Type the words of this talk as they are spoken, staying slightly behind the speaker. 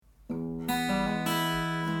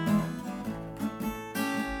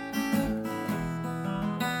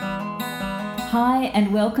Hi,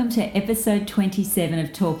 and welcome to episode 27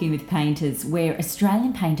 of Talking with Painters, where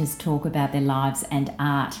Australian painters talk about their lives and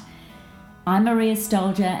art. I'm Maria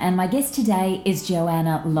Stolger, and my guest today is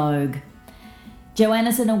Joanna Logue.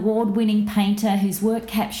 Joanna's an award-winning painter whose work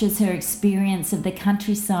captures her experience of the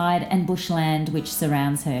countryside and bushland which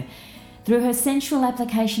surrounds her. Through her sensual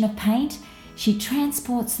application of paint, she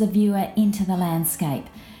transports the viewer into the landscape.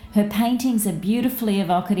 Her paintings are beautifully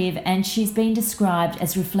evocative, and she's been described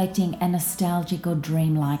as reflecting a nostalgic or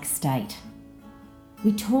dreamlike state.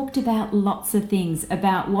 We talked about lots of things,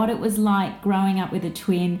 about what it was like growing up with a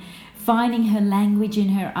twin, finding her language in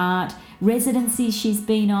her art, residencies she's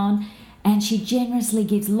been on, and she generously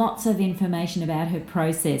gives lots of information about her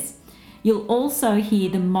process. You'll also hear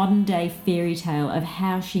the modern-day fairy tale of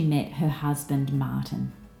how she met her husband,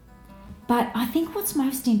 Martin. But I think what's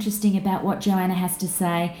most interesting about what Joanna has to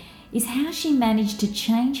say is how she managed to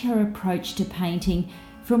change her approach to painting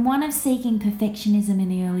from one of seeking perfectionism in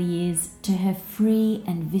the early years to her free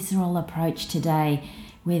and visceral approach today,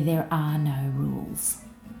 where there are no rules.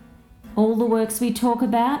 All the works we talk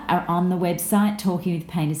about are on the website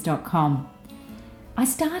talkingwithpainters.com. I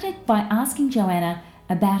started by asking Joanna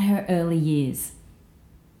about her early years.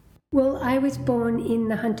 Well, I was born in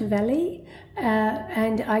the Hunter Valley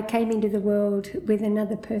and I came into the world with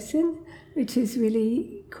another person, which is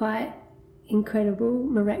really quite incredible,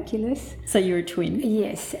 miraculous. So you're a twin?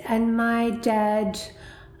 Yes, and my dad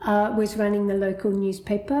was running the local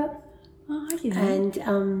newspaper. Oh, yeah.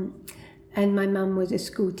 And my mum was a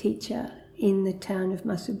school teacher in the town of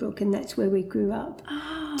Muswellbrook, and that's where we grew up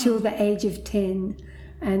till the age of 10.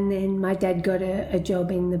 And then my dad got a job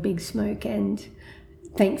in the Big Smoke, and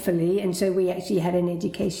thankfully, and so we actually had an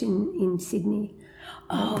education in Sydney.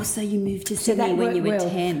 So you moved to Sydney when you were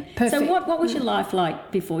 10. Perfect. So what was your life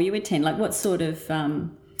like before you were 10? Like, what sort of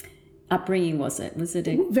upbringing was it? Was it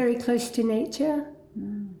very close to nature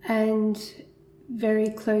and very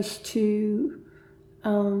close to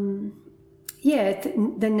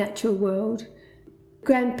the natural world.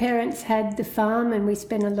 Grandparents had the farm, and we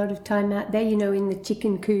spent a lot of time out there, in the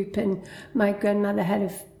chicken coop, and my grandmother had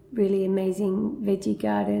a really amazing veggie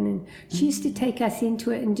garden, and she used to take us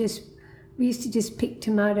into it, and we used to just pick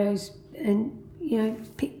tomatoes and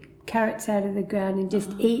pick carrots out of the ground and just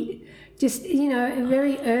eat, a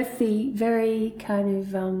very earthy, very kind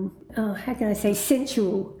of how can I say,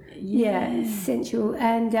 sensual. Sensual,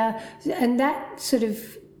 and that sort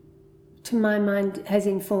of, to my mind, has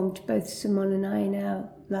informed both Simone and I in our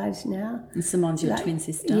lives now. And Simone's your twin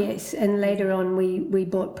sister? Yes, and later on we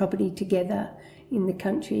bought property together in the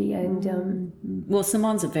country, and well,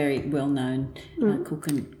 Simone's a very well-known cook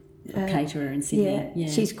and caterer in Sydney.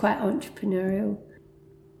 Yeah, she's quite entrepreneurial.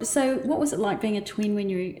 So what was it like being a twin when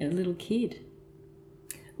you were a little kid?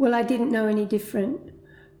 Well, I didn't know any different,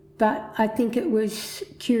 but I think it was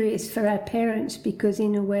curious for our parents because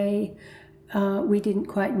in a way we didn't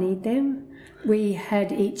quite need them. We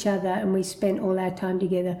had each other, and we spent all our time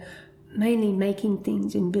together, mainly making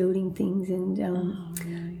things and building things and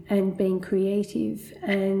being creative.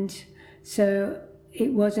 And so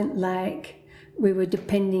it wasn't like we were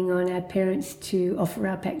depending on our parents to offer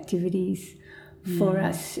up activities for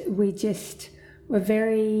us. We just were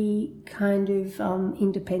very kind of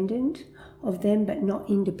independent of them, but not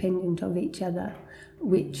independent of each other,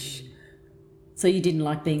 which... So you didn't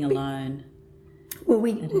like being alone? Well,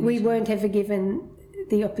 we weren't ever given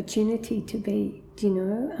the opportunity to be,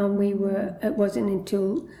 it wasn't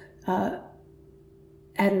until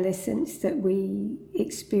adolescence that we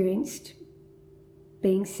experienced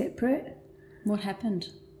being separate. What happened?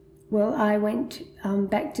 Well, I went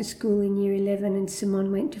back to school in year 11, and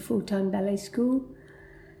Simone went to full-time ballet school.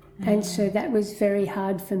 And so that was very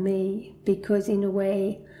hard for me because in a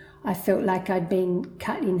way I felt like I'd been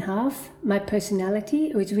cut in half. My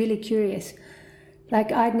personality, it was really curious.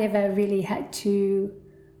 Like I'd never really had to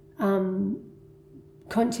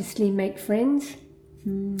consciously make friends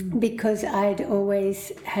because I'd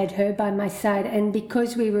always had her by my side, and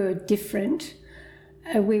because we were different,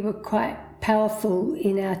 we were quite powerful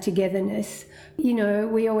in our togetherness.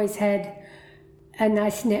 We always had a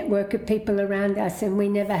nice network of people around us, and we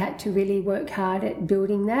never had to really work hard at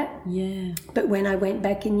building that. Yeah. But when I went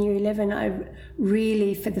back in year 11, I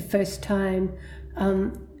really, for the first time,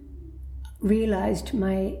 realised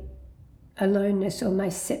my aloneness or my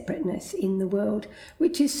separateness in the world,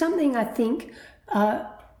 which is something I think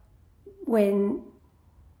when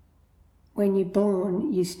you're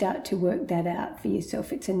born, you start to work that out for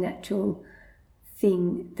yourself. It's a natural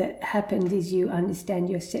thing that happens, is you understand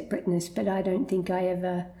your separateness, but I don't think I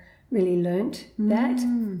ever really learnt that.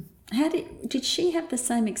 How did she have the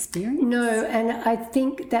same experience? No, and I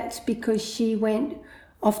think that's because she went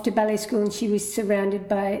off to ballet school and she was surrounded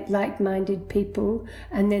by like-minded people,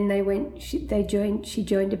 and then she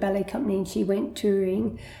joined a ballet company and she went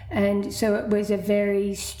touring, and so it was a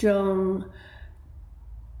very strong,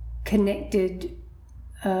 connected,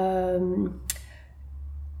 how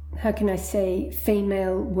can I say,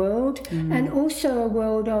 female world, and also a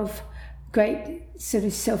world of great sort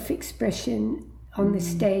of self-expression on the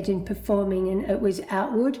stage and performing, and it was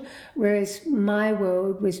outward, whereas my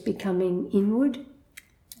world was becoming inward,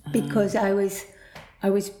 because I was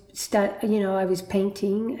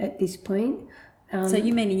painting at this point. So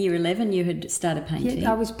you mean in year 11 you had started painting?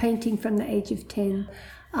 Yeah, I was painting from the age of 10.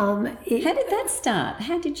 How did that start?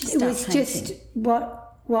 How did you start painting? It was just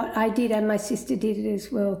what I did, and my sister did it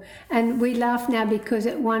as well. And we laugh now because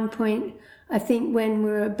at one point, I think when we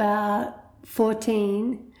were about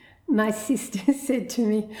 14, my sister said to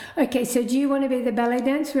me, okay, so do you want to be the ballet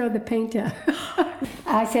dancer or the painter?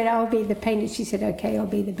 I said, I'll be the painter. She said, okay, I'll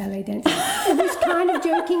be the ballet dancer. It was kind of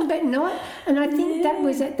joking, but not. And I think that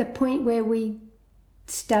was at the point where we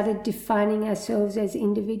started defining ourselves as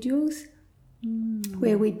individuals,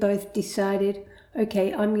 where we both decided,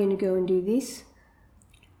 okay, I'm going to go and do this.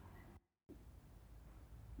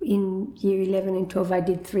 In year 11 and 12, I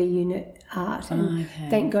did 3-unit art. And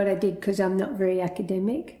thank God I did, because I'm not very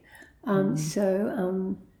academic. And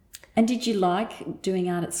did you like doing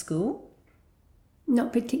art at school?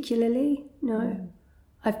 Not particularly, no.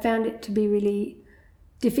 I found it to be really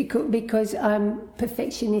difficult because I'm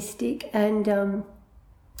perfectionistic, and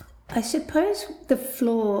I suppose the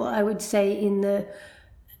flaw, I would say, in the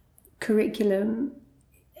curriculum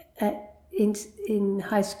in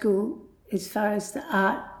high school, as far as the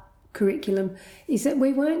art curriculum, is that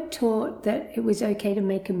we weren't taught that it was okay to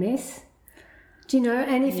make a mess. Do you know?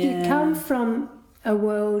 And if you come from a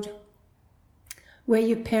world where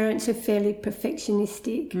your parents are fairly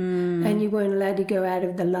perfectionistic and you weren't allowed to go out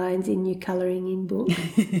of the lines in your colouring in book,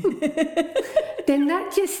 then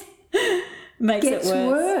that just gets it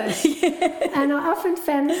worse. And I often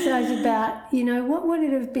fantasize about, what would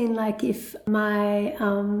it have been like if my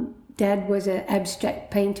dad was an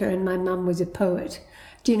abstract painter and my mum was a poet?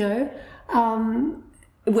 Do you know?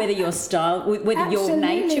 Whether your style, whether your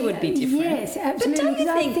nature would be different. Yes, absolutely. But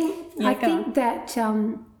don't you think? I think that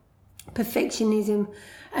perfectionism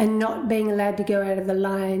and not being allowed to go out of the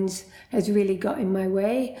lines has really got in my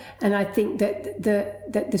way. And I think that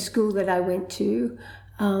the school that I went to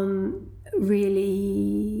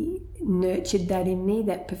really nurtured that in me,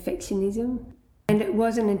 that perfectionism. And it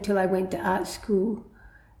wasn't until I went to art school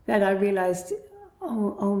that I realised,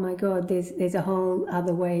 oh my God, there's a whole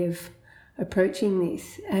other way of approaching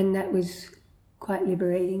this, and that was quite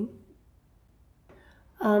liberating.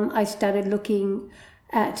 I started looking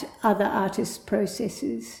at other artists'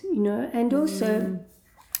 processes, and also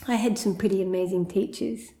I had some pretty amazing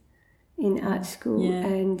teachers in art school,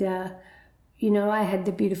 and I had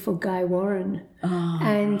the beautiful Guy Warren,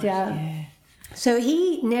 so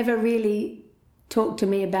he never really talked to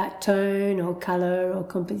me about tone or colour or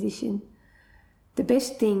composition. The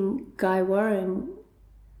best thing Guy Warren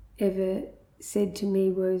ever said to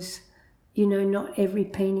me was, not every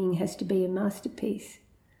painting has to be a masterpiece.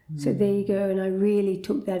 So there you go, and I really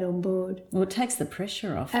took that on board. Well, it takes the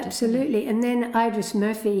pressure off. Absolutely. And then Idris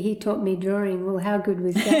Murphy, he taught me drawing. Well, how good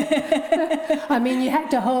was that? I mean, you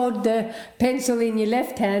had to hold the pencil in your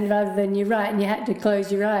left hand rather than your right, and you had to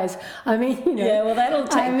close your eyes. I mean, Yeah, well, that'll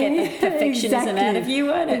get the perfectionism out of you,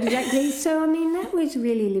 won't it? Exactly. So, I mean, that was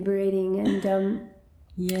really liberating.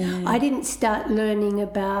 And I didn't start learning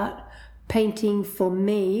about painting for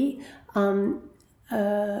me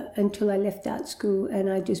until I left art school, and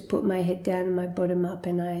I just put my head down and my bottom up,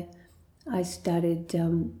 and I started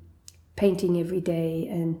painting every day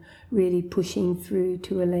and really pushing through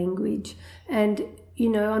to a language. And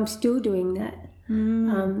I'm still doing that.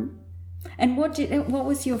 And what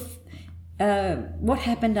was your what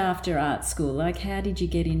happened after art school? Like, how did you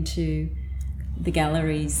get into the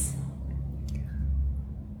galleries?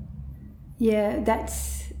 Yeah,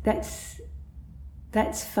 that's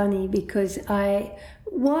funny, because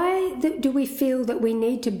why do we feel that we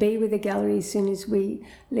need to be with a gallery as soon as we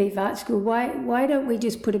leave art school? Why don't we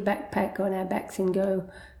just put a backpack on our backs and go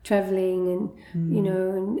travelling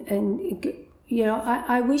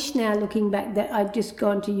I wish now, looking back, that I'd just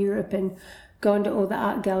gone to Europe and gone to all the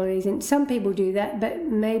art galleries, and some people do that, but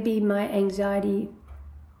maybe my anxiety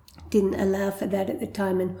didn't allow for that at the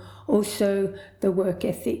time, and also the work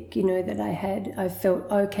ethic, that I had. I felt,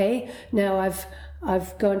 okay, now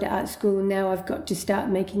I've gone to art school and now I've got to start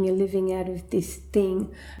making a living out of this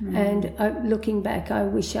thing. And looking back, I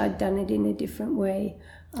wish I'd done it in a different way.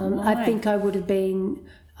 I think I would have been,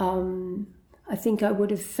 I think I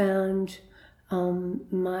would have found a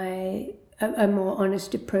more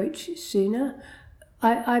honest approach sooner.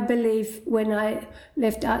 I believe when I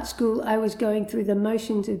left art school, I was going through the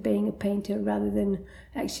motions of being a painter rather than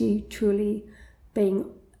actually truly being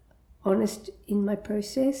honest in my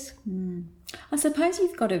process. I suppose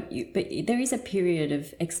you've got but there is a period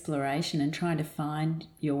of exploration and trying to find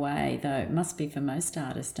your way, though. It must be for most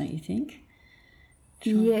artists, don't you think?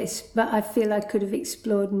 Yes, but I feel I could have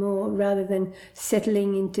explored more rather than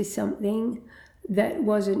settling into something that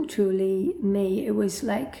wasn't truly me. It was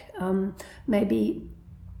like maybe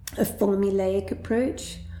a formulaic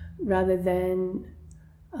approach rather than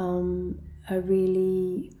a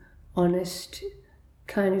really honest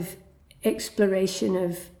kind of exploration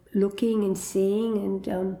of looking and seeing.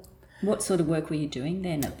 And what sort of work were you doing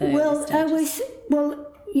then at the stages?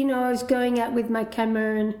 I was going out with my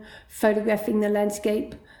camera and photographing the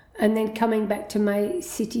landscape, and then coming back to my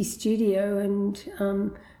city studio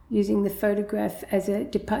and using the photograph as a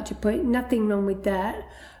departure point. Nothing wrong with that,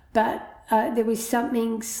 but there was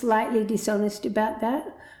something slightly dishonest about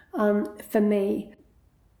that for me.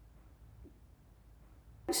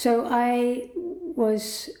 So I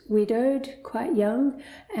was widowed quite young,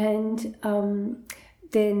 and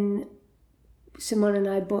then Simone and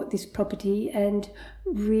I bought this property, and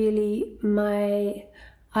really my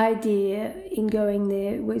idea in going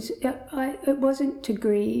there was, it wasn't to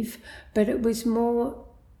grieve, but it was more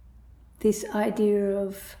this idea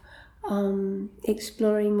of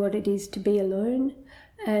exploring what it is to be alone.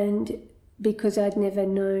 And because I'd never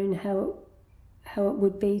known how it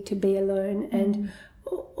would be to be alone, and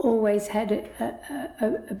always had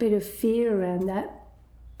a bit of fear around that.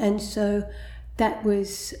 And so that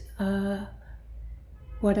was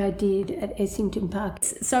what I did at Essington Park.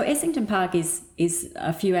 So Essington Park is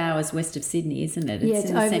a few hours west of Sydney, isn't it? It's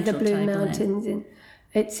in over the Blue Mountains, and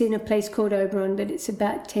it's in a place called Oberon, but it's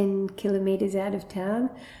about 10 kilometres out of town,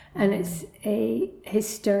 and it's a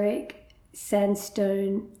historic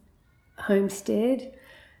sandstone homestead.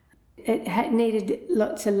 It had needed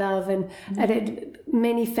lots of love, and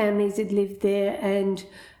many families had lived there, and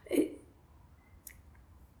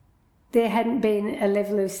there hadn't been a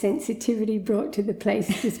level of sensitivity brought to the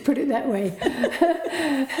place, just put it that way.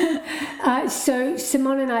 So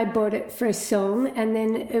Simone and I bought it for a song, and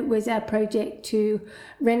then it was our project to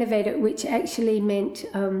renovate it, which actually meant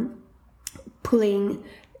pulling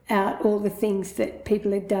out all the things that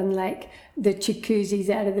people had done, like the jacuzzis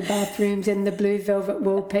out of the bathrooms and the blue velvet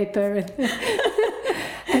wallpaper,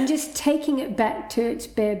 and just taking it back to its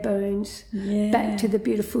bare bones, back to the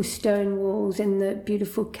beautiful stone walls and the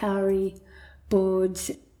beautiful kauri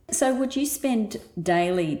boards. So would you spend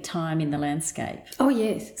daily time in the landscape? Oh,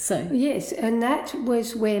 yes. Yes, and that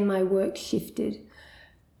was where my work shifted.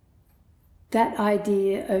 That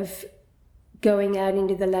idea of going out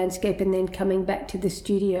into the landscape and then coming back to the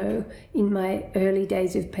studio in my early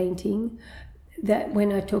days of painting, that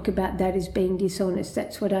when I talk about that as being dishonest,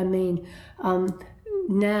 that's what I mean.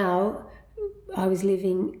 Now I was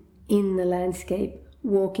living in the landscape,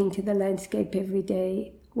 walking to the landscape every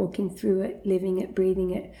day, walking through it, living it,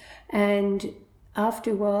 breathing it. And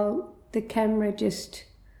after a while, the camera just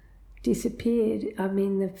disappeared. I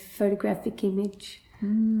mean, the photographic image,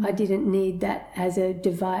 I didn't need that as a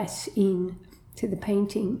device in to the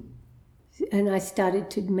painting. And I started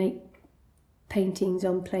to make paintings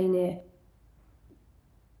on plein air.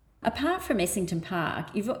 Apart from Essington Park,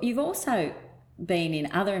 you've also been in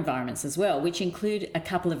other environments as well, which include a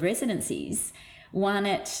couple of residencies, one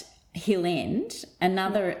at Hill End,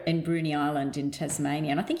 another in Bruny Island in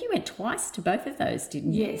Tasmania. And I think you went twice to both of those,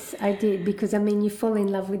 didn't you? Yes, I did, because, I mean, you fall in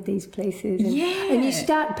love with these places. And you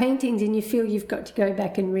start paintings and you feel you've got to go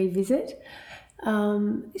back and revisit.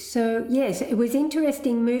 So, yes, it was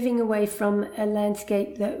interesting moving away from a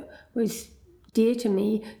landscape that was dear to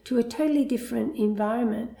me to a totally different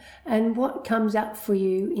environment. And what comes up for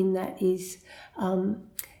you in that is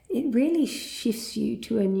it really shifts you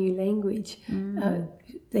to a new language.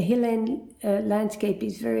 The Hill End landscape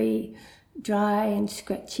is very dry and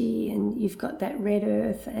scratchy, and you've got that red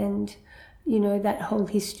earth and, you know, that whole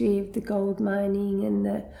history of the gold mining and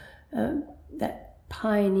that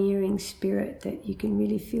pioneering spirit that you can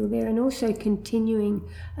really feel there, and also continuing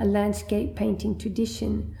a landscape painting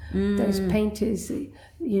tradition. Those painters, you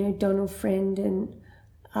know, Donald Friend and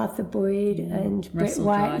Arthur Boyd and Russell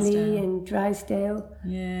Brett Whiteley Drysdale. and Drysdale.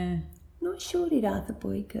 Yeah. Not sure did Arthur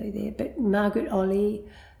Boyd go there, but Margaret Olley,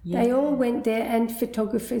 Yeah. They all went there, and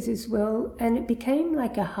photographers as well, and it became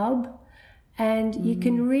like a hub. And you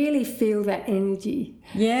can really feel that energy.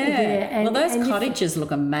 Yeah. There. And, well, those cottages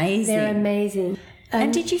look amazing. They're amazing.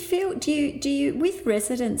 And did you feel, do you with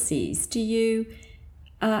residencies, do you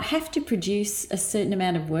have to produce a certain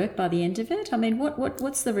amount of work by the end of it? I mean,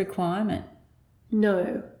 what's the requirement?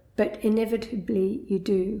 No, but inevitably you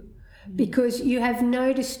do, because you have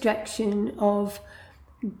no distraction of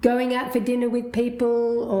going out for dinner with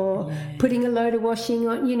people or putting a load of washing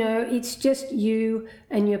on. It's just you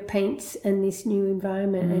and your paints and this new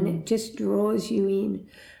environment, and it just draws you in.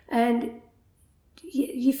 And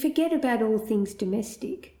you forget about all things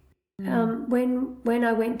domestic. When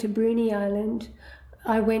I went to Bruny Island,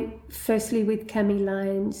 I went firstly with Cami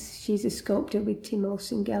Lyons. She's a sculptor with Tim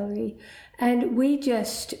Olsen Gallery, and we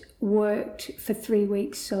just worked for 3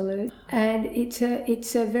 weeks solid. And it's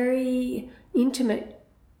a very intimate,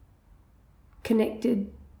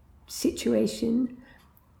 connected situation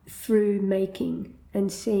through making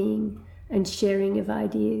and seeing and sharing of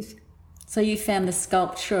ideas. So you found the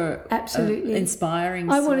sculpture absolutely inspiring.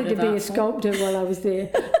 I wanted to be a sculptor while I was there,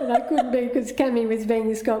 but I couldn't be because Cami was being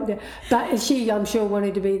a sculptor. But she, I'm sure,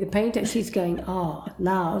 wanted to be the painter. She's going, "Oh,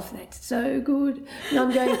 love, that's so good." And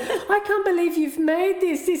I'm going, "I can't believe you've made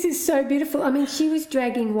this. This is so beautiful." I mean, she was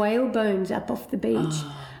dragging whale bones up off the beach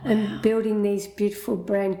and building these beautiful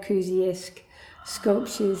Brancusi-esque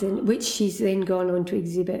sculptures, and which she's then gone on to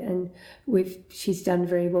exhibit, and she's done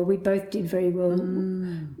very well. We both did very well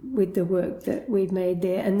with the work that we've made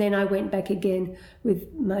there. And then I went back again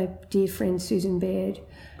with my dear friend Susan Baird.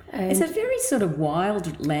 And it's a very sort of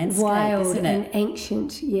wild landscape, isn't it? And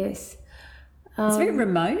ancient, yes. It's very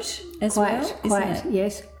remote as well, isn't it?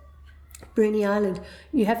 Yes. Bruny Island,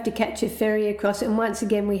 you have to catch a ferry across, and once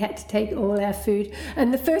again we had to take all our food.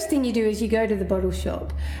 And the first thing you do is you go to the bottle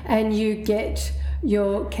shop and you get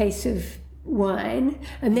your case of wine,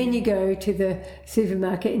 and then you go to the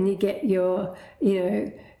supermarket and you get your,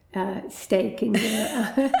 steak and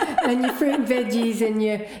your, and your fruit and veggies and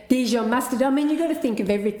your Dijon mustard. I mean, you've got to think of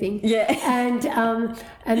everything. Yeah.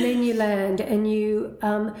 And then you land, and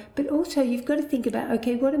but also you've got to think about,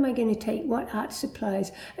 okay, what am I going to take? What art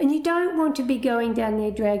supplies? And you don't want to be going down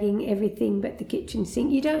there dragging everything but the kitchen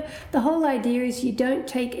sink. The whole idea is you don't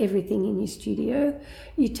take everything in your studio.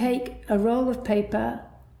 You take a roll of paper,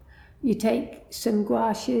 you take some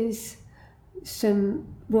gouaches,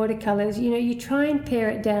 some watercolours, you try and pare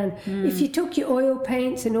it down. If you took your oil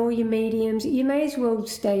paints and all your mediums, you may as well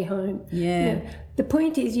stay home. Yeah. The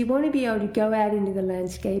point is you want to be able to go out into the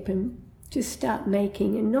landscape and just start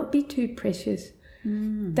making and not be too precious.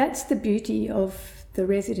 That's the beauty of the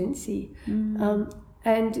residency.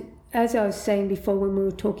 And as I was saying before when we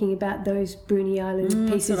were talking about those Bruny Island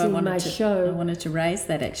pieces in my show. I wanted to raise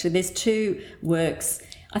that actually. There's 2 works.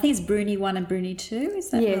 I think it's Bruny 1 and Bruny 2, is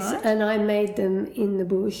that right? Yes, and I made them in the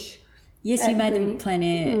bush. Yes, you made them plein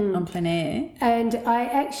air, on plein air. And I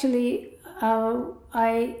actually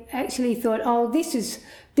thought, this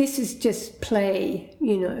is just play,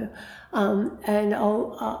 and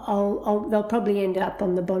they'll probably end up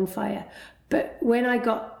on the bonfire. But when I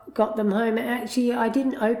got them home, actually I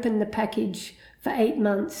didn't open the package for 8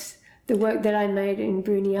 months, the work that I made in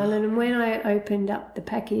Bruny Island. And when I opened up the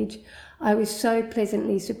package, I was so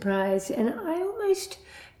pleasantly surprised, and I almost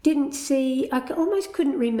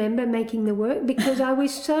couldn't remember making the work because I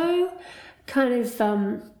was so kind of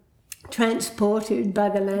transported by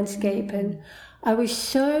the landscape, and I was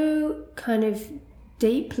so kind of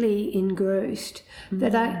deeply engrossed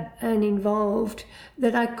and involved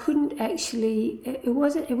that I couldn't actually, it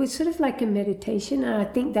was sort of like a meditation, and I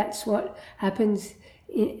think that's what happens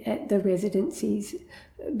at the residencies,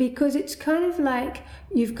 because it's kind of like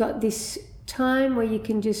you've got this time where you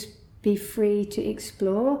can just be free to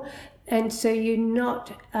explore, and so you're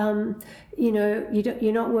not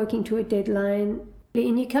you're not working to a deadline,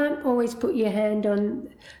 and you can't always put your hand on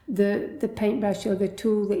the paintbrush or the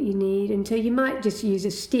tool that you need, and so you might just use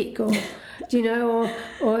a stick or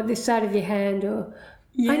or the side of your hand, or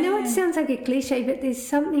I know it sounds like a cliche, but there's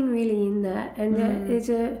something really in that, and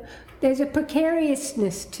there's a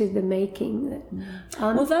precariousness to the making.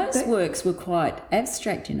 Well, those works were quite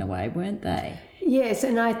abstract in a way, weren't they? Yes,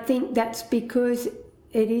 and I think that's because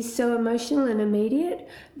it is so emotional and immediate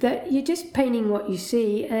that you're just painting what you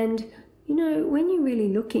see. And, when you're really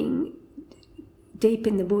looking deep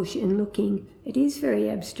in the bush and looking, it is very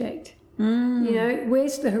abstract.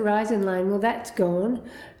 Where's the horizon line? Well, that's gone.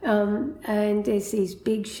 And there's these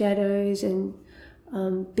big shadows and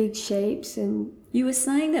big shapes. And you were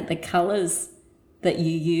saying that the colours that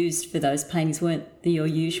you used for those paintings weren't your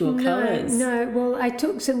usual colours. No. Well, I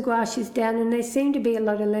took some gouaches down and there seemed to be a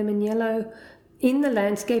lot of lemon yellow in the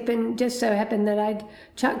landscape, and just so happened that I'd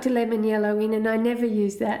chucked a lemon yellow in, and I never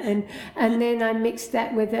used that. And then I mixed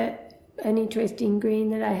that with an interesting green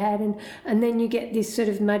that I had, and then you get this sort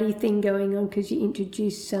of muddy thing going on because you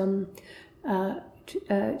introduce some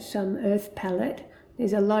earth palette.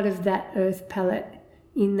 There's a lot of that earth palette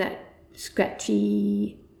in that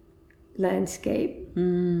scratchy landscape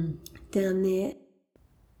down there.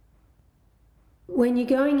 When you're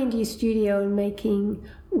going into your studio and making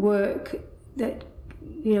work that,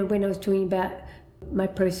 when I was talking about my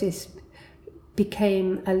process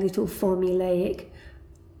became a little formulaic,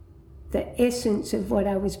 the essence of what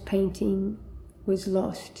I was painting was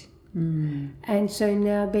lost. And so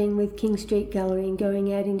now being with King Street Gallery and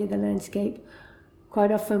going out into the landscape,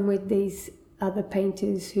 quite often with these other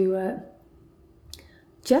painters who are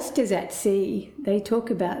just as at sea, they talk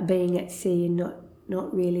about being at sea and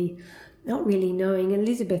not really knowing.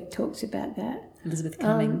 Elizabeth talks about that. Elizabeth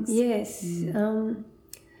Cummings. Yes. And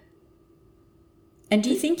do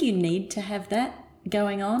you think you need to have that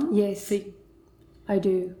going on? Yes, I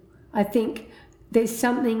do. I think there's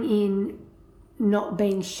something in not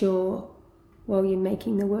being sure while you're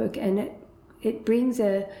making the work, and it brings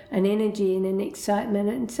an energy and an excitement,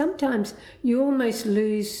 and sometimes you almost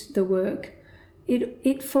lose the work.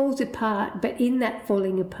 It falls apart, but in that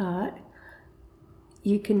falling apart,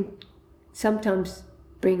 you can sometimes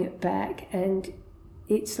bring it back, and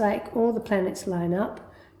it's like all the planets line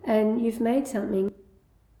up and you've made something.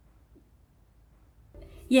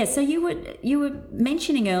 Yeah, so you were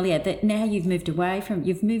mentioning earlier that now you've moved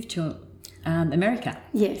to America.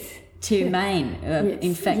 Yes. To Maine, Yes.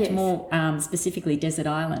 in fact, Yes. more specifically Desert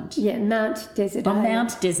Island. Yeah, Mount Desert Island.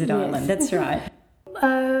 Mount Desert Yes. Island, that's right.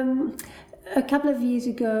 A couple of years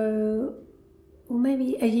ago, or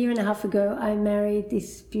maybe a year and a half ago, I married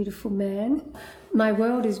this beautiful man. My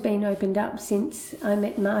world has been opened up since I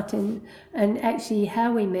met Martin, and actually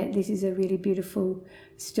how we met, this is a really beautiful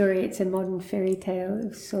story. It's a modern fairy tale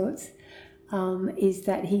of sorts, is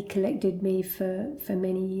that he collected me for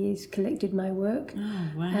many years, collected my work.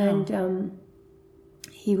 Oh, wow. And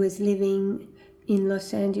he was living in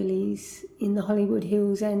Los Angeles in the Hollywood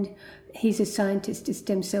Hills, and he's a scientist, a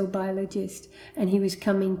stem cell biologist, and he was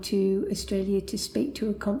coming to Australia to speak to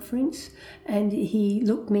a conference, and he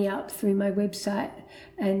looked me up through my website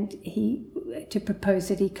and to propose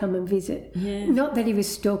that he come and visit. Yeah. Not that he was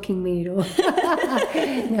stalking me at all.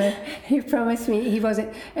 No, he promised me he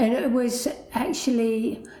wasn't. And it was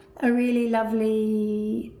actually a really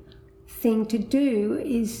lovely thing to do,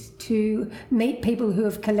 is to meet people who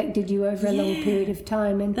have collected you over a long period of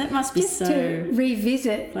time, and that must be just so to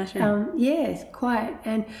revisit. flattering. Yes, quite.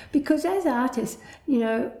 And because as artists,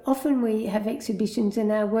 often we have exhibitions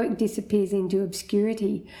and our work disappears into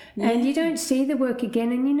obscurity, and you don't see the work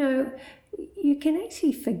again, and you can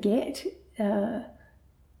actually forget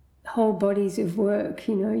whole bodies of work.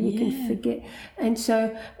 You can forget, and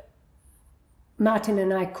so Martin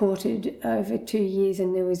and I courted over 2 years,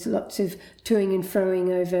 and there was lots of toing and froing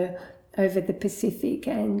over the Pacific.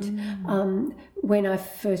 And when I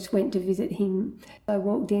first went to visit him, I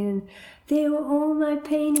walked in and there were all my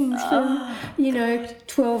paintings from,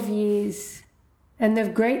 12 years. And the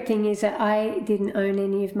great thing is that I didn't own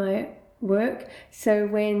any of my work. So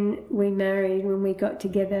when we married, when we got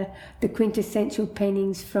together, the quintessential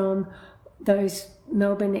paintings from those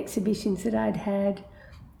Melbourne exhibitions that I'd had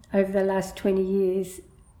over the last 20 years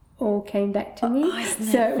all came back to me.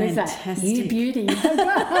 So it was like, you beauty.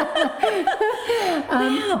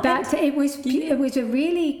 But it was a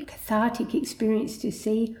really cathartic experience to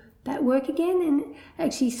see that work again. And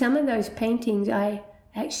actually some of those paintings I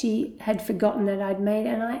actually had forgotten that I'd made,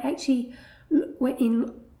 and I actually,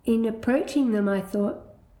 in approaching them, I thought,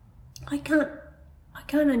 I can't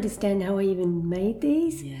understand how I even made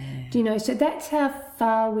these. Yeah. So that's how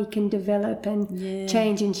far we can develop and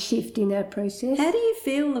change and shift in our process. How do you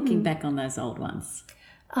feel looking back on those old ones?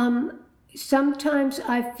 Sometimes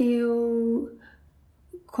I feel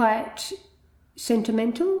quite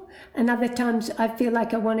sentimental, and other times I feel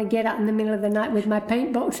like I want to get up in the middle of the night with my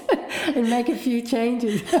paint box and make a few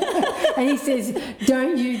changes. And he says,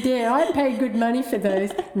 don't you dare, I pay good money for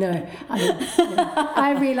those. No,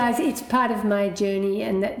 I realise it's part of my journey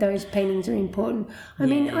and that those paintings are important. I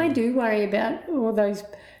mean, I do worry about all those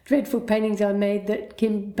dreadful paintings I made that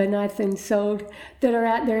Kim Banathan sold that are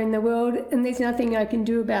out there in the world, and there's nothing I can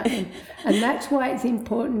do about them. And that's why it's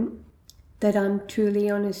important that I'm truly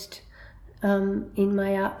honest in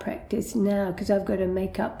my art practice now, because I've got to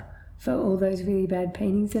make up for all those really bad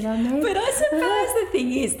paintings that I made. But I suppose the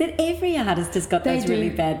thing is that every artist has got those really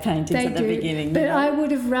bad paintings at the beginning. But I would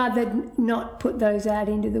have rather not put those out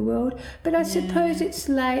into the world. But I suppose it's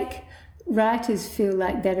like writers feel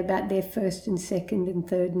like that about their first and second and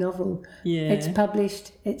third novel. Yeah. It's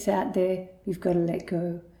published, it's out there, you've got to let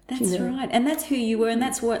go. That's right. And that's who you were and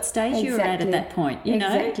that's what stage you were at that point. You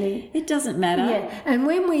know, it doesn't matter. Yeah. And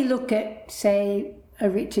when we look at, say, a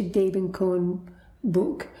Richard Diebenkorn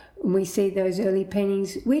book, and we see those early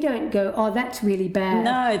paintings, we don't go, oh, that's really bad.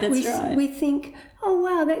 No, that's right. We think, oh,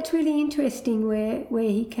 wow, that's really interesting where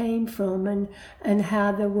he came from and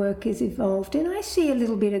how the work has evolved. And I see a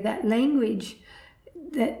little bit of that language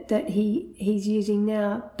that he's using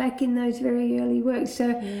now back in those very early works.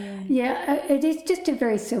 So, it is just a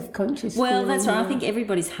very self-conscious Well, that's right. Now. I think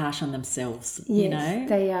everybody's harsh on themselves, yes, you know.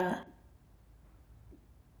 They are.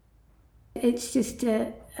 It's just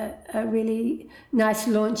a really nice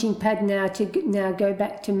launching pad now to go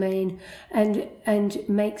back to Maine and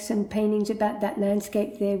make some paintings about that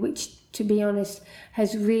landscape there, which, to be honest,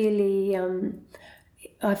 has really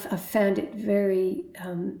I've found it very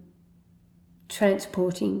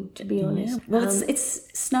transporting, to be honest. Well,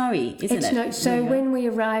 it's snowy, isn't it? So when we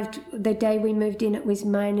arrived, the day we moved in, it was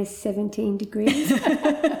minus 17 degrees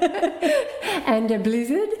and a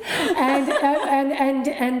blizzard. And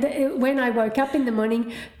when I woke up in the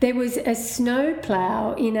morning, there was a snow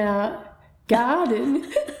plough in our garden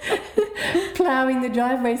ploughing the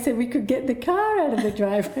driveway so we could get the car out of the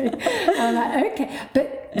driveway. I'm like, okay.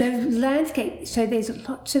 But the landscape, so there's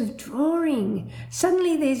lots of drawing.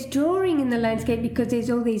 Suddenly there's drawing in the landscape because there's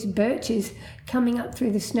all these birches coming up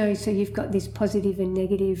through the snow, so you've got this positive and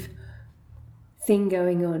negative thing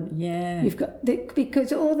going on. Yeah. You've got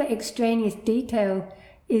because all the extraneous detail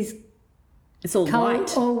is it's all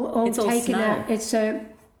white. All it's all taken snow. out. It's so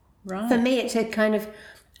right. For me it's a kind of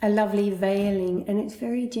a lovely veiling, and it's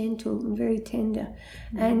very gentle and very tender.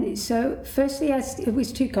 And so firstly it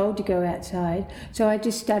was too cold to go outside, so I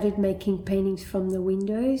just started making paintings from the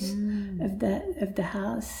windows of the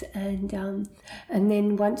house, and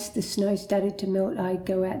then once the snow started to melt, I'd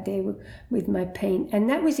go out there with my paint. And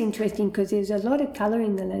that was interesting because there's a lot of colour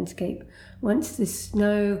in the landscape. Once the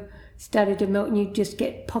snow started to melt, and you just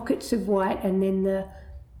get pockets of white and then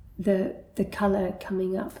the colour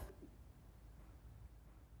coming up.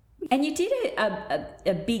 And you did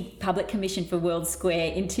a big public commission for World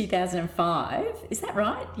Square in 2005. Is that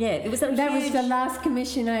right? Yeah, it was that was the last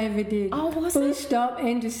commission I ever did. Oh, was Full it? stop,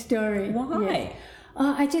 end of story. Why? Yeah.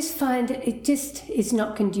 Oh, I just find it just is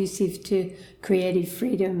not conducive to creative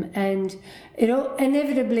freedom, and it all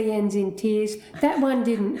inevitably ends in tears. That one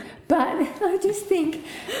didn't, but I just think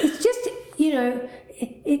it's just, you know,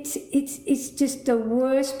 it's just the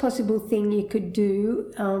worst possible thing you could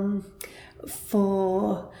do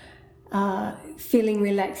for feeling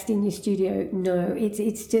relaxed in your studio. No,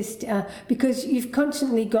 it's just because you've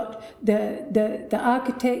constantly got the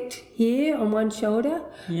architect here on one shoulder,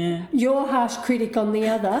 your harsh critic on the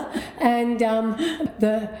other, and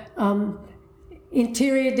the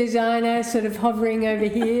interior designer sort of hovering over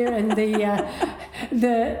here, and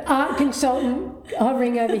the art consultant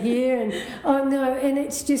hovering over here, and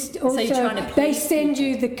it's just also so they send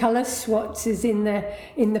you the colour swatches in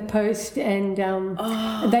the post, and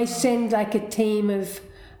they send like a team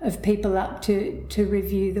of people up to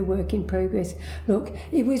review the work in progress. Look,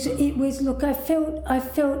 it was I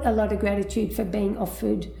felt a lot of gratitude for being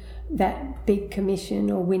offered that big commission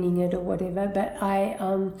or winning it or whatever, but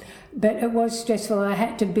it was stressful. I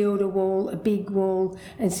had to build a big wall,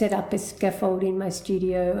 and set up a scaffold in my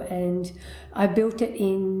studio, and I built it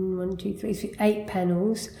in 8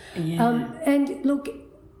 panels. And look,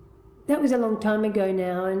 that was a long time ago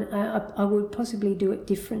now, and I would possibly do it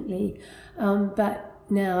differently, but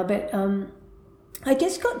I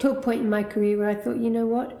just got to a point in my career where I thought, you know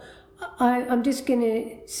what, I'm just going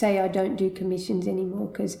to say I don't do commissions anymore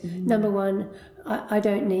because, number one, I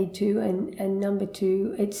don't need to, and number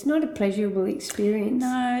two, it's not a pleasurable experience.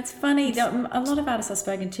 No, it's funny. A lot of artists I've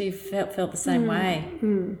spoken to felt the same way.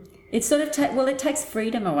 It sort of it takes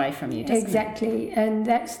freedom away from you, doesn't it? Exactly, and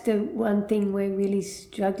that's the one thing we're really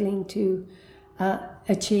struggling to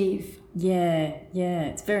achieve. Yeah,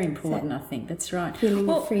 it's very important, I think. That's right.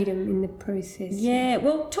 Feeling freedom in the process. Yeah,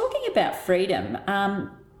 well, talking about freedom,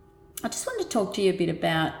 I just wanted to talk to you a bit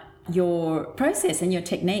about your process and your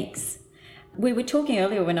techniques. We were talking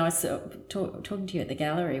earlier when I was talking to you at the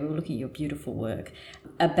gallery, we were looking at your beautiful work,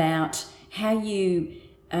 about how you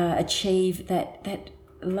achieve that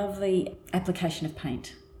lovely application of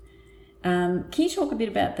paint. Can you talk a bit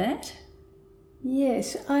about that?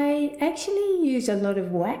 Yes, I actually use a lot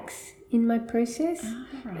of wax in my process. Oh,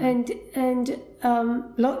 right. And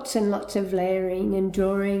lots and lots of layering and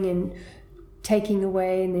drawing and taking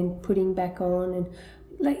away and then putting back on. And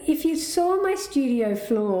like, if you saw my studio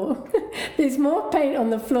floor, there's more paint on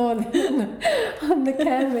the floor than on the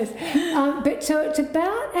canvas. But so it's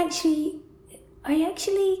about I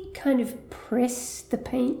actually kind of press the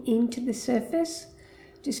paint into the surface,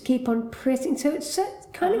 just keep on pressing. So it's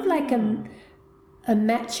kind of like a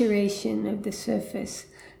maturation of the surface.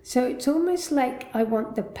 So it's almost like I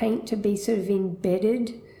want the paint to be sort of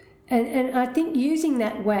embedded. And I think using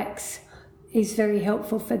that wax is very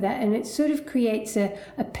helpful for that. And it sort of creates a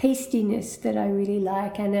pastiness that I really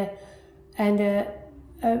like, and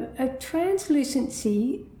a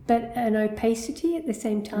translucency, but an opacity at the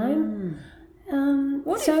same time.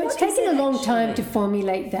 So it's taken a long time to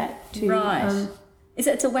formulate that too. Right.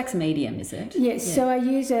 It's a wax medium, is it? Yes, yeah. So I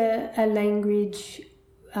use a Langridge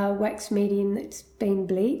wax medium that's been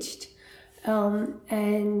bleached,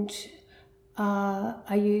 and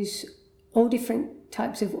I use all different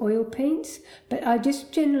types of oil paints, but I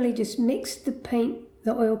just generally just mix the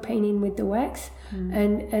oil paint in with the wax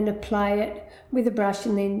and apply it with a brush,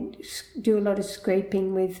 and then do a lot of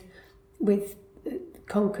scraping with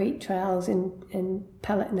concrete trowels and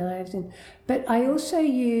palette knives, but I also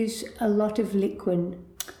use a lot of liquid,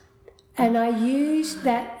 and I use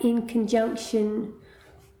that in conjunction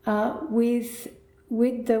with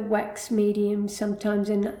the wax medium sometimes,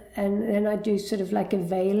 and then I do sort of like a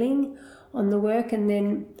veiling on the work, and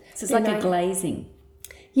then so it's like a glazing.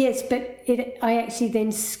 Yes, but I actually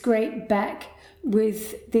then scrape back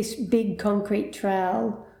with this big concrete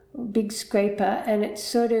trowel, big scraper, and it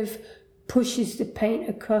sort of pushes the paint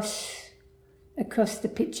across the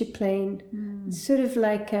picture plane. It's sort of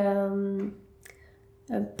like a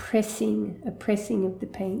pressing of the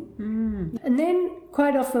paint. And then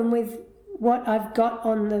quite often with what I've got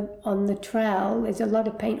on the trowel, there's a lot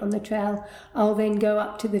of paint on the trowel, I'll then go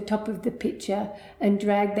up to the top of the picture and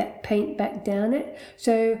drag that paint back down it.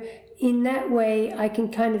 So in that way I can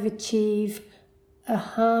kind of achieve a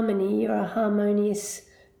harmony or a harmonious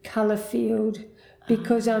colour field,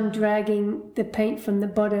 because I'm dragging the paint from the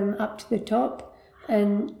bottom up to the top,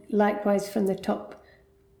 and likewise from the top,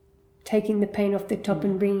 taking the paint off the top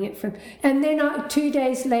and bringing it from... And then 2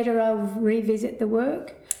 days later I'll revisit the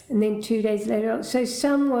work, and then 2 days later... So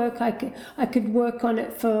some work I could work on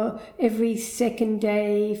it for every second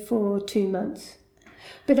day for 2 months.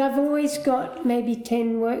 But I've always got maybe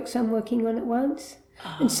 10 works I'm working on at once.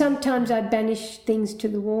 And sometimes I banish things to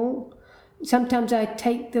the wall. Sometimes I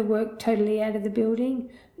take the work totally out of the building,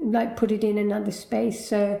 like put it in another space,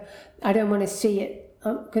 so I don't want to see it,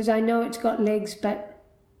 because I know it's got legs, but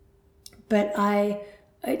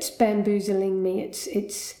it's bamboozling me.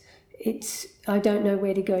 It's I don't know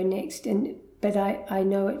where to go next, but I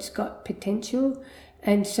know it's got potential,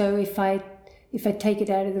 and so if I take it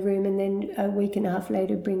out of the room and then a week and a half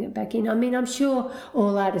later bring it back in. I mean, I'm sure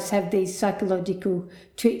all artists have these psychological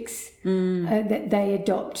tricks that they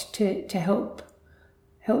adopt to help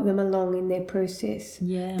them along in their process.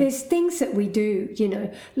 Yeah. There's things that we do,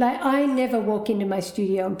 like I never walk into my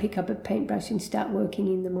studio and pick up a paintbrush and start working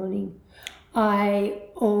in the morning. I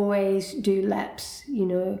always do laps,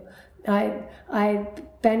 I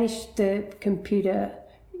banished the computer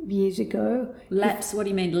years ago. Laps? What do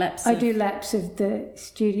you mean laps? I do laps of the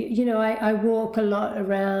studio. I walk a lot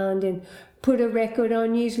around and put a record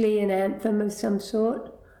on, usually an anthem of some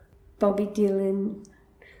sort, Bobby Dylan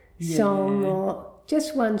song, or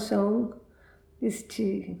just one song, just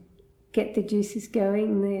to get the juices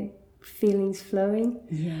going, the feelings flowing.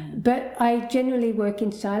 Yeah. But I generally work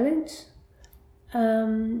in silence.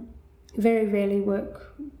 Very rarely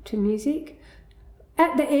work to music.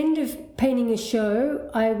 At the end of painting a show,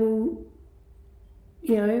 I will,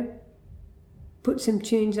 put some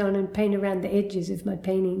tunes on and paint around the edges of my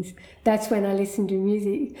paintings. That's when I listen to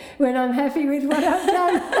music, when I'm happy with what I've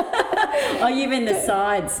done. Oh, you mean the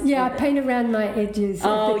sides? Yeah, I paint around my edges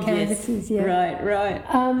of the canvases. Yes. Yeah. Right.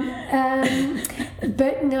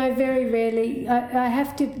 But no, very rarely. I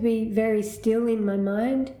have to be very still in my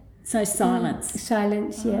mind. So silence.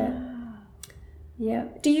 Silence, yeah. Yeah.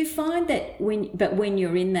 Do you find that when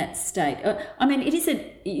you're in that state,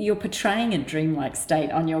 you're portraying a dreamlike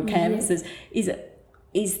state on your canvases. Yeah.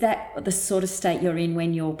 Is that the sort of state you're in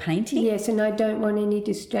when you're painting? Yes, and I don't want any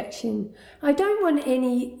distraction. I don't want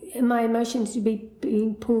my emotions to be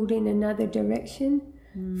being pulled in another direction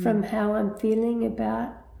from how I'm feeling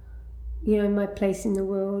about, my place in the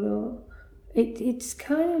world. Or it's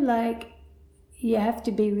kind of like you have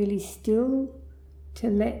to be really still to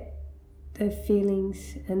let the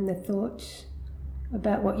feelings and the thoughts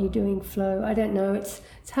about what you're doing flow. I don't know. It's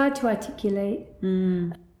hard to articulate.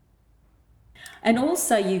 And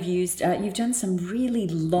also you've done some really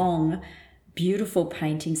long, beautiful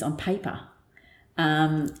paintings on paper.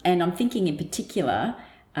 And I'm thinking in particular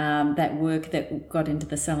that work that got into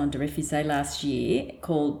the Salon de Refusé last year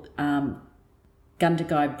called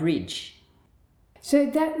Gundagai Bridge. So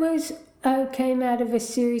that came out of a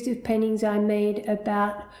series of paintings I made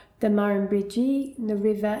about the Murrumbidgee, the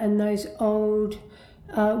river, and those old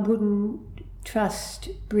wooden trussed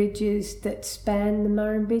bridges that span the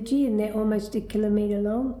Murrumbidgee, and they're almost 1 kilometre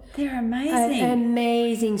long. They're amazing.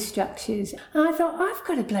 Amazing structures. And I thought, I've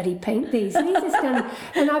got to bloody paint these. These are stunning.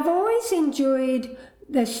 And I've always enjoyed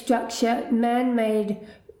the structure, man-made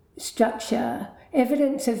structure,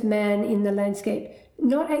 evidence of man in the landscape.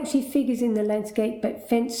 Not actually figures in the landscape, but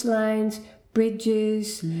fence lines,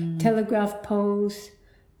 bridges, telegraph poles,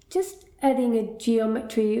 just adding a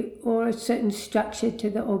geometry or a certain structure to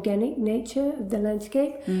the organic nature of the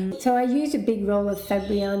landscape. So I use a big roll of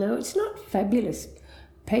Fabriano. It's not fabulous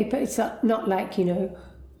paper. It's not like, I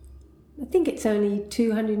think it's only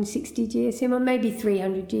 260 GSM or maybe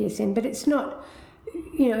 300 GSM, but it's not,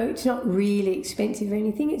 it's not really expensive or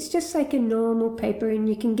anything. It's just like a normal paper, and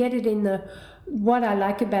you can get it in what I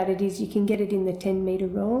like about it is you can get it in the 10-metre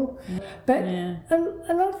roll. But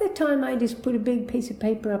a lot of the time I just put a big piece of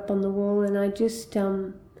paper up on the wall, and I just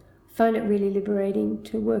find it really liberating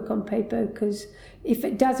to work on paper, because if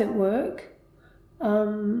it doesn't work,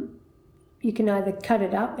 you can either cut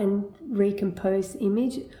it up and recompose the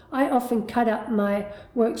image. I often cut up my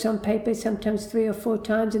works on paper, sometimes 3 or 4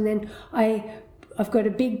 times, and then I've got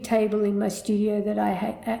a big table in my studio that I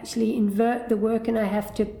actually invert the work, and I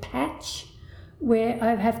have to patch, where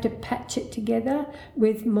I have to patch it together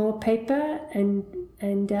with more paper and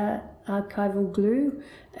archival glue,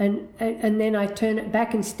 and then I turn it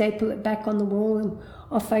back and staple it back on the wall, and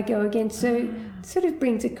off I go again. So it sort of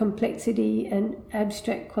brings a complexity and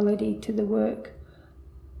abstract quality to the work.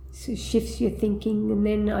 So shifts your thinking, and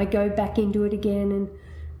then I go back into it again, and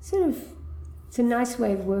sort of, it's a nice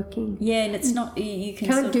way of working. Yeah, and it's not, you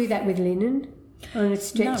can't do that with linen on a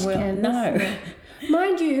stretched canvas. No.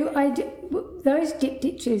 Mind you, those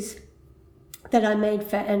diptychs that I made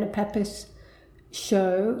for Anna Pappas'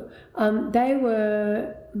 show, they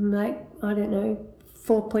were like,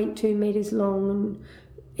 4.2 metres long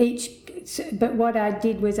each. But what I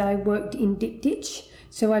did was I worked in diptych,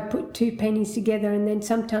 so I put 2 pennies together, and then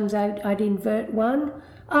sometimes I'd invert one.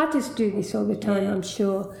 Artists do this all the time, I'm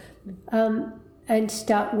sure, and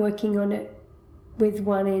start working on it with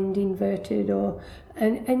one end inverted,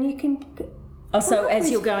 and you can. Oh, so as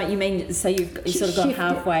you're going, you mean, so you've sort of gone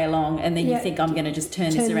halfway along, and then you think, I'm going to just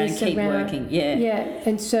turn this around and keep working. Yeah. Yeah,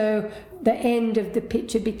 and so the end of the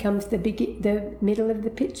picture becomes the middle of the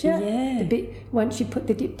picture. Yeah. Once you put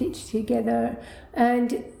the diptych together.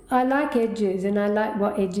 And I like edges, and I like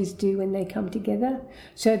what edges do when they come together.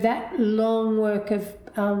 So that long work of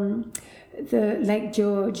the Lake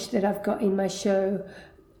George that I've got in my show,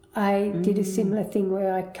 I did a similar thing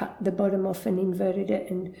where I cut the bottom off and inverted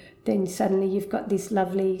it, and then suddenly you've got this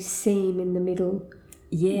lovely seam in the middle,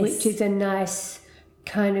 which is a nice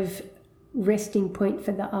kind of resting point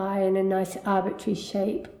for the eye, and a nice arbitrary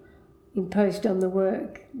shape imposed on the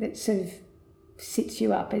work that sort of sits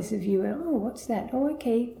you up as a viewer. Oh, what's that? Oh,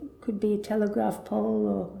 okay, could be a telegraph pole,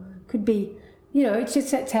 or could be, it's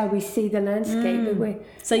just that's how we see the landscape.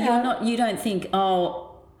 So you don't think,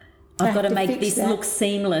 I've got to make this look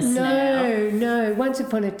seamless now. No. Once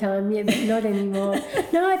upon a time, but not anymore.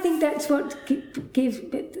 No, I think that's what gives.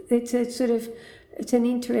 It's an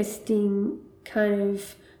interesting kind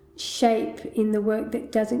of shape in the work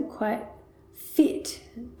that doesn't quite fit,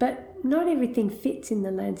 but not everything fits in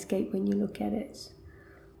the landscape when you look at it.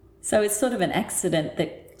 So it's sort of an accident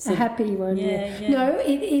that. A happy one, yeah. No,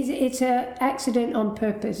 it is. It's an accident on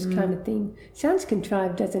purpose kind of thing. Sounds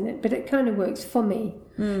contrived, doesn't it? But it kind of works for me.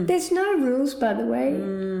 There's no rules, by the way,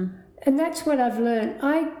 and that's what I've learned.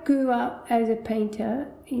 I grew up as a painter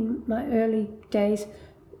in my early days,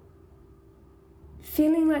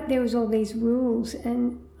 feeling like there was all these rules,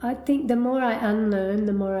 and I think the more I unlearn,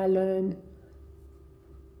 the more I learn.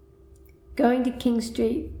 Going to King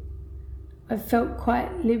Street, I felt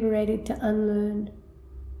quite liberated to unlearn.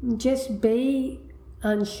 Just be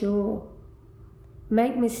unsure,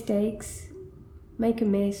 make mistakes, make a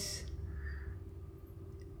mess,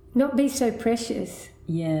 not be so precious.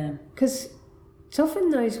 Yeah. Because it's often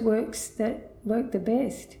those works that work the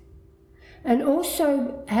best. And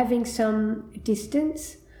also having some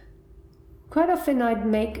distance. Quite often I'd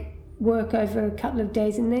make work over a couple of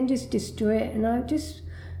days and then just destroy it, and I just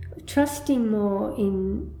trusting more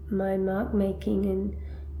in my mark making and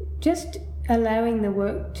just allowing the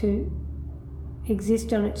work to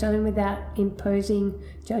exist on its own without imposing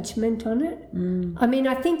judgment on it. I mean,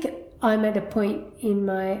 I think I'm at a point in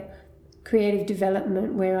my creative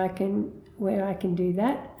development where I can do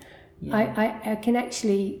that. I can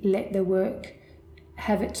actually let the work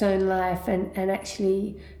have its own life and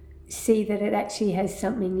actually see that it actually has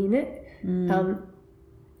something in it.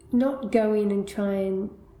 Not go in and try and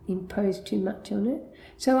impose too much on it.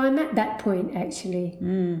 So I'm at that point actually.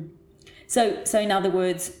 So in other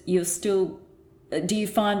words, you're still. Do you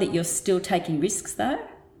find that you're still taking risks though?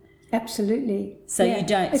 Absolutely. So you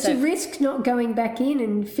don't. It's a risk not going back in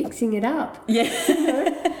and fixing it up. Yeah.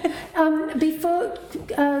 Before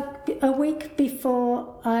a week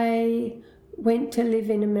before I went to live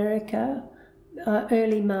in America,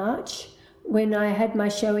 early March, when I had my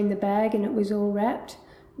show in the bag and it was all wrapped,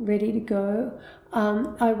 ready to go,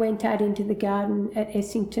 I went out into the garden at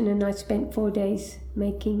Essington and I spent 4 days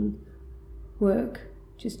making work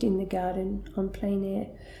just in the garden on plein air.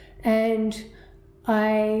 And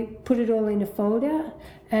I put it all in a folder,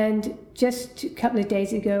 and just a couple of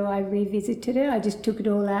days ago I revisited it. I just took it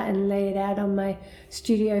all out and lay it out on my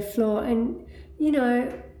studio floor. And, you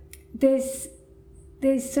know, there's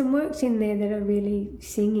some works in there that are really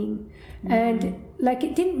singing. And, like,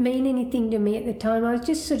 it didn't mean anything to me at the time. I was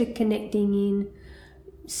just sort of connecting in,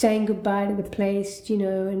 saying goodbye to the place, you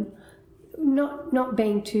know, and not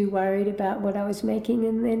being too worried about what I was making.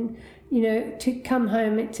 And then, you know, to come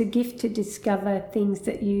home, it's a gift to discover things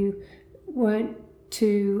that you weren't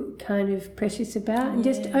too kind of precious about, and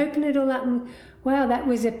just open it all up and, wow, that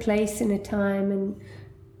was a place and a time, and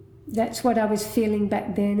that's what I was feeling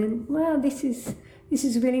back then. And, wow, this is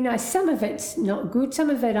really nice. Some of it's not good. Some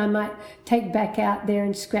of it I might take back out there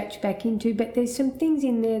and scratch back into, but there's some things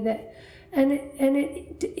in there that, and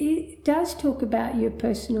it does talk about your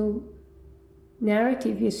personal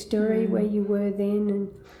narrative, your story, where you were then.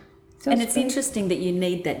 And it's interesting that you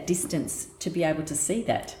need that distance to be able to see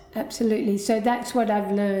that. Absolutely. So that's what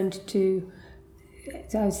I've learned to,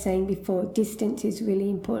 as I was saying before, distance is really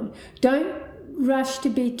important. Don't rush to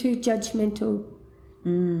be too judgmental.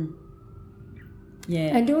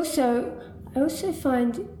 Yeah. And also, I also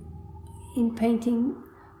find in painting,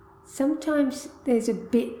 sometimes there's a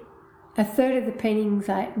third of the painting's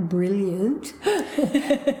like brilliant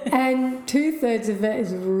and 2/3 of it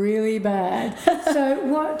is really bad. So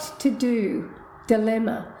what to do?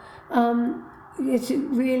 Dilemma. It's a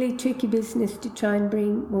really tricky business to try and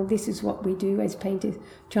bring, well, this is what we do as painters,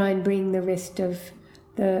 try and bring the rest of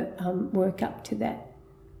the work up to that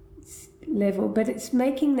level. But it's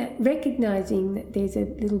making that, recognising that there's a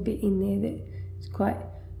little bit in there that's quite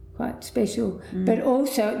special, but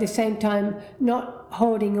also at the same time not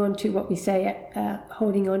holding on to what we say,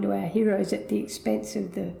 holding on to our heroes at the expense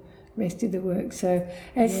of the rest of the work. So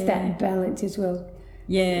it's that balance as well.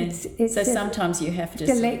 Yeah. So sometimes you have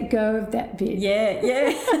to let go of that bit.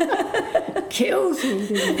 Yeah. Kills me,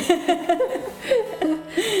 doesn't it?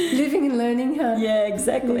 Living and learning, huh? Yeah,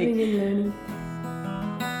 exactly. Living and learning.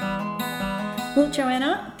 Well,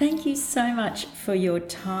 Joanna, thank you so much for your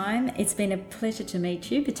time. It's been a pleasure to meet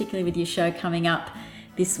you, particularly with your show coming up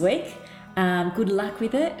this week. Good luck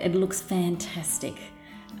with it. It looks fantastic.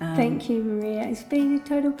 Thank you, Maria. It's been a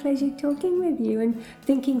total pleasure talking with you and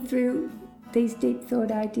thinking through these deep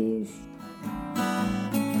thought ideas.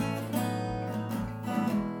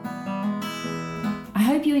 I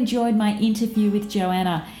hope you enjoyed my interview with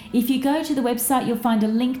Joanna. If you go to the website, you'll find a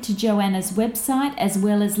link to Joanna's website, as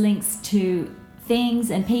well as links to things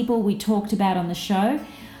and people we talked about on the show.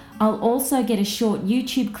 I'll also get a short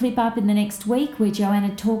YouTube clip up in the next week where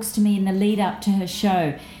Joanna talks to me in the lead up to her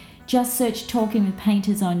show. Just search Talking with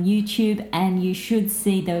Painters on YouTube and you should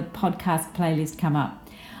see the podcast playlist come up.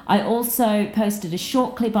 I also posted a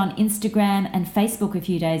short clip on Instagram and Facebook a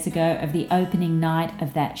few days ago of the opening night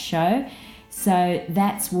of that show, so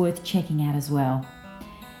that's worth checking out as well.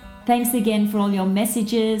 Thanks again for all your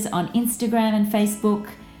messages on Instagram and Facebook,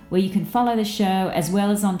 where you can follow the show, as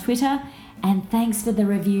well as on Twitter. And thanks for the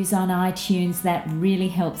reviews on iTunes. That really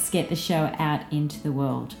helps get the show out into the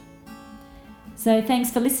world. So thanks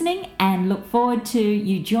for listening, and look forward to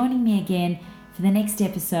you joining me again for the next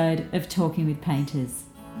episode of Talking with Painters.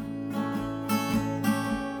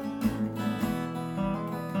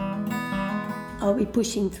 I'll be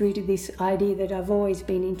pushing through to this idea that I've always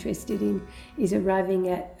been interested in, is arriving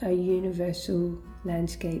at a universal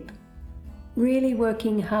landscape. Really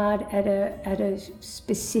working hard at a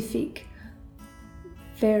specific,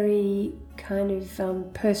 very kind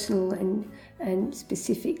of personal and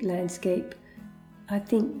specific landscape I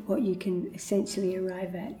think what you can essentially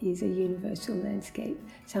arrive at is a universal landscape,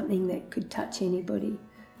 something that could touch anybody.